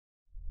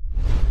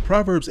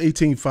Proverbs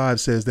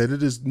 18:5 says that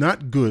it is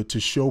not good to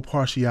show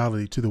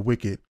partiality to the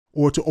wicked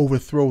or to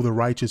overthrow the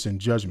righteous in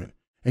judgment.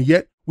 And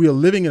yet we are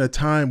living in a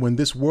time when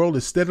this world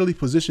is steadily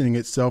positioning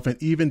itself and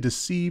even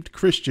deceived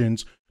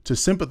Christians to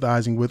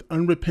sympathizing with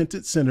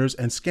unrepentant sinners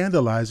and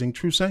scandalizing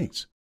true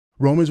saints.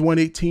 Romans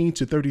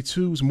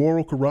 1:18-32's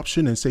moral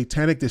corruption and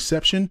satanic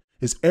deception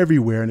is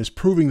everywhere and is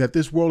proving that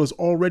this world is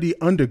already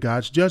under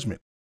God's judgment.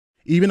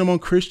 Even among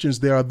Christians,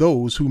 there are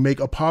those who make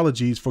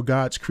apologies for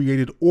God's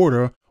created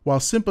order while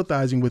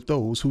sympathizing with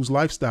those whose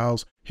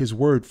lifestyles his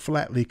word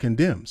flatly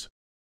condemns.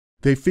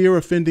 They fear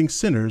offending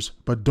sinners,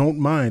 but don't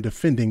mind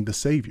offending the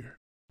Savior.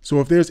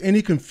 So if there's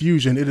any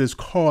confusion, it is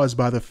caused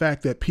by the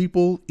fact that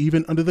people,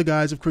 even under the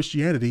guise of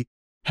Christianity,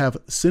 have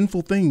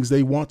sinful things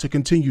they want to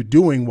continue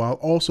doing while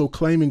also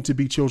claiming to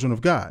be children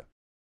of God.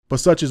 But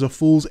such is a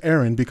fool's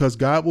errand, because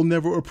God will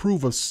never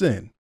approve of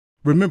sin.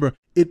 Remember,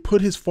 it put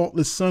his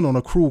faultless son on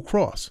a cruel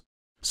cross.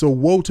 So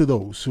woe to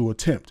those who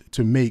attempt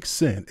to make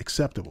sin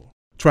acceptable.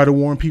 Try to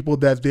warn people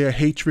that their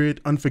hatred,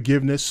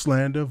 unforgiveness,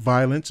 slander,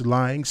 violence,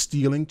 lying,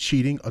 stealing,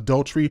 cheating,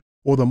 adultery,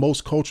 or the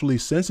most culturally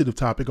sensitive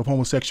topic of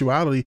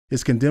homosexuality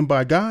is condemned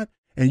by God,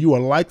 and you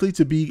are likely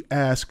to be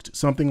asked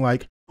something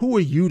like, "Who are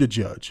you to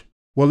judge?"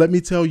 Well, let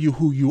me tell you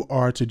who you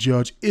are to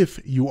judge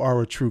if you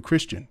are a true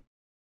Christian.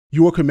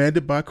 You are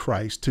commanded by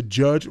Christ to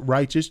judge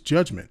righteous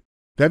judgment.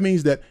 That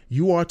means that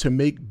you are to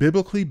make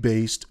biblically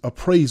based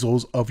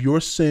appraisals of your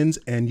sins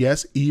and,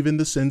 yes, even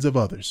the sins of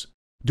others.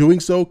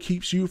 Doing so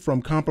keeps you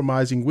from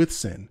compromising with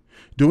sin.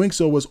 Doing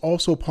so is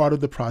also part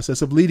of the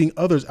process of leading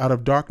others out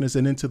of darkness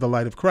and into the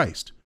light of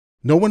Christ.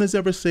 No one has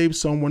ever saved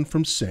someone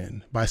from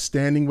sin by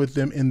standing with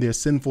them in their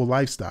sinful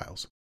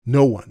lifestyles.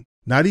 No one,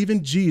 not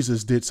even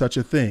Jesus, did such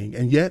a thing,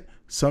 and yet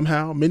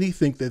somehow many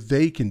think that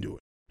they can do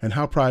it. And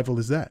how prideful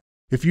is that?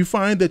 If you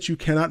find that you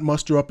cannot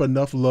muster up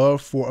enough love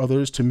for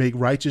others to make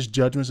righteous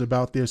judgments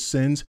about their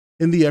sins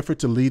in the effort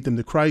to lead them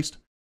to Christ,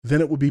 then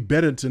it would be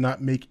better to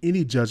not make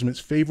any judgments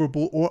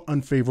favorable or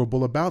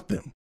unfavorable about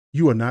them.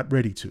 You are not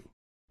ready to.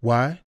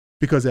 Why?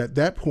 Because at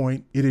that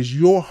point, it is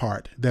your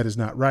heart that is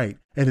not right,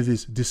 and it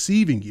is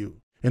deceiving you.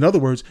 In other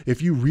words, if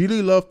you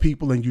really love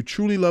people and you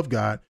truly love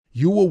God,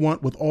 you will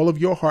want with all of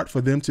your heart for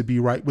them to be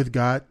right with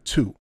God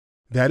too.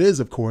 That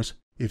is, of course,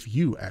 if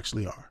you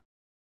actually are.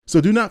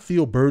 So do not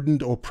feel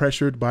burdened or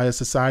pressured by a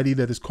society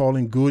that is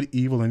calling good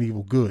evil and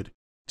evil good.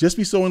 Just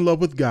be so in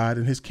love with God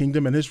and his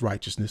kingdom and his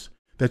righteousness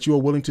that you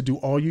are willing to do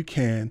all you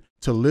can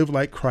to live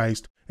like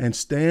Christ and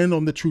stand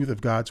on the truth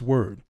of God's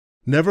word.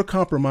 Never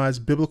compromise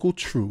biblical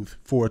truth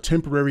for a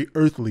temporary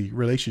earthly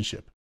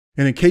relationship.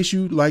 And in case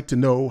you'd like to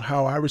know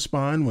how I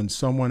respond when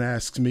someone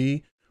asks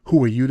me,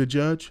 "Who are you to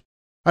judge?"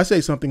 I say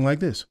something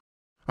like this: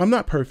 I'm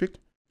not perfect,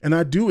 and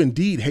I do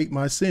indeed hate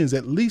my sins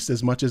at least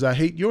as much as I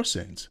hate your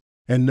sins.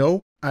 And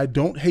no, I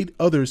don't hate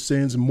others'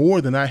 sins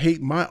more than I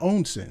hate my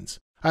own sins.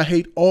 I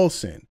hate all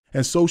sin,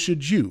 and so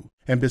should you.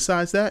 And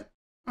besides that,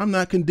 I'm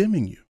not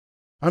condemning you.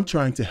 I'm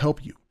trying to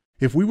help you.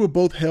 If we were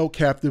both held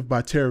captive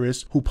by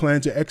terrorists who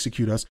planned to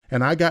execute us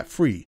and I got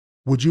free,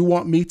 would you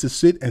want me to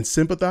sit and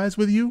sympathize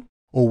with you?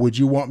 Or would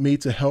you want me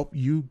to help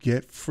you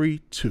get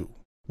free too?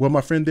 Well, my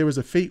friend, there is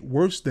a fate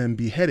worse than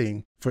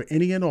beheading for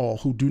any and all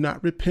who do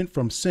not repent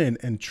from sin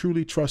and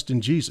truly trust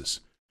in Jesus.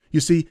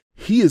 You see,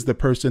 he is the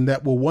person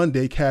that will one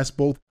day cast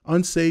both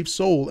unsaved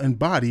soul and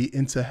body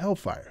into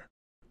hellfire.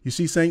 You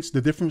see, saints,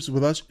 the difference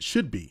with us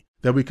should be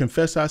that we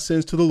confess our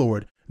sins to the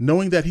Lord,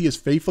 knowing that he is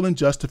faithful and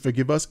just to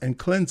forgive us and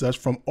cleanse us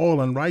from all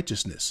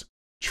unrighteousness.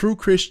 True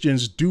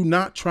Christians do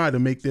not try to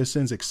make their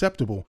sins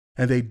acceptable,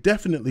 and they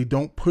definitely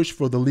don't push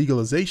for the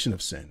legalization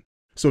of sin.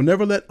 So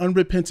never let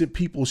unrepentant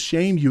people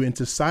shame you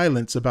into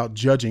silence about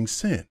judging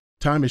sin.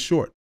 Time is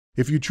short.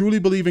 If you truly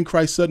believe in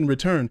Christ's sudden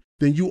return,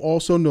 then you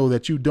also know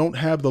that you don't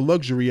have the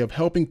luxury of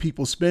helping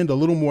people spend a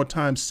little more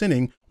time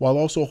sinning while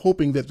also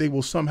hoping that they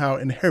will somehow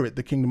inherit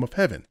the kingdom of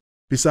heaven.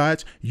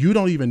 Besides, you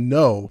don't even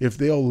know if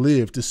they'll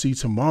live to see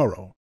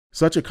tomorrow.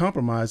 Such a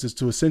compromise is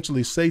to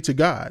essentially say to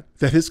God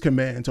that his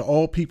command to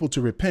all people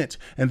to repent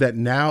and that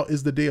now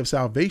is the day of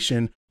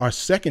salvation are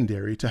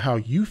secondary to how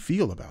you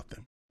feel about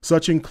them.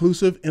 Such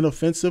inclusive,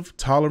 inoffensive,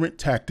 tolerant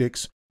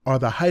tactics are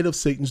the height of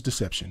Satan's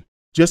deception.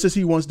 Just as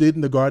he once did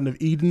in the Garden of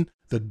Eden,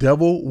 the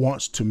devil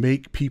wants to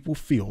make people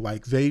feel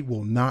like they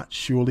will not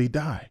surely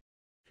die.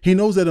 He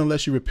knows that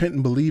unless you repent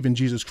and believe in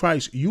Jesus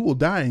Christ, you will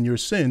die in your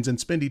sins and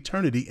spend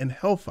eternity in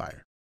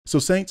hellfire. So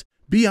saints,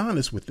 be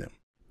honest with them.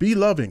 Be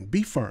loving,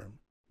 be firm,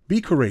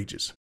 be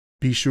courageous.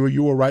 Be sure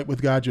you are right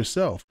with God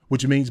yourself,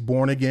 which means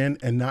born again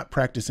and not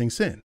practicing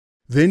sin.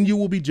 Then you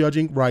will be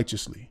judging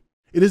righteously.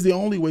 It is the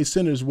only way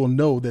sinners will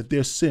know that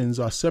their sins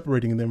are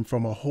separating them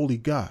from a holy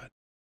God.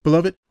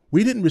 Beloved,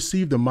 we didn't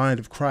receive the mind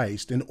of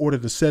Christ in order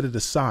to set it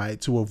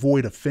aside to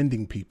avoid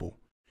offending people.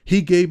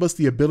 He gave us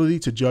the ability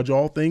to judge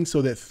all things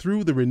so that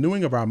through the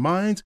renewing of our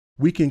minds,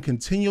 we can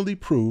continually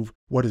prove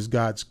what is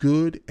God's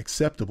good,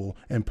 acceptable,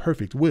 and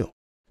perfect will.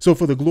 So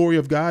for the glory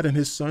of God and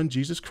his Son,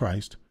 Jesus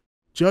Christ,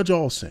 judge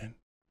all sin.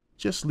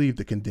 Just leave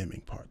the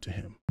condemning part to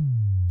him.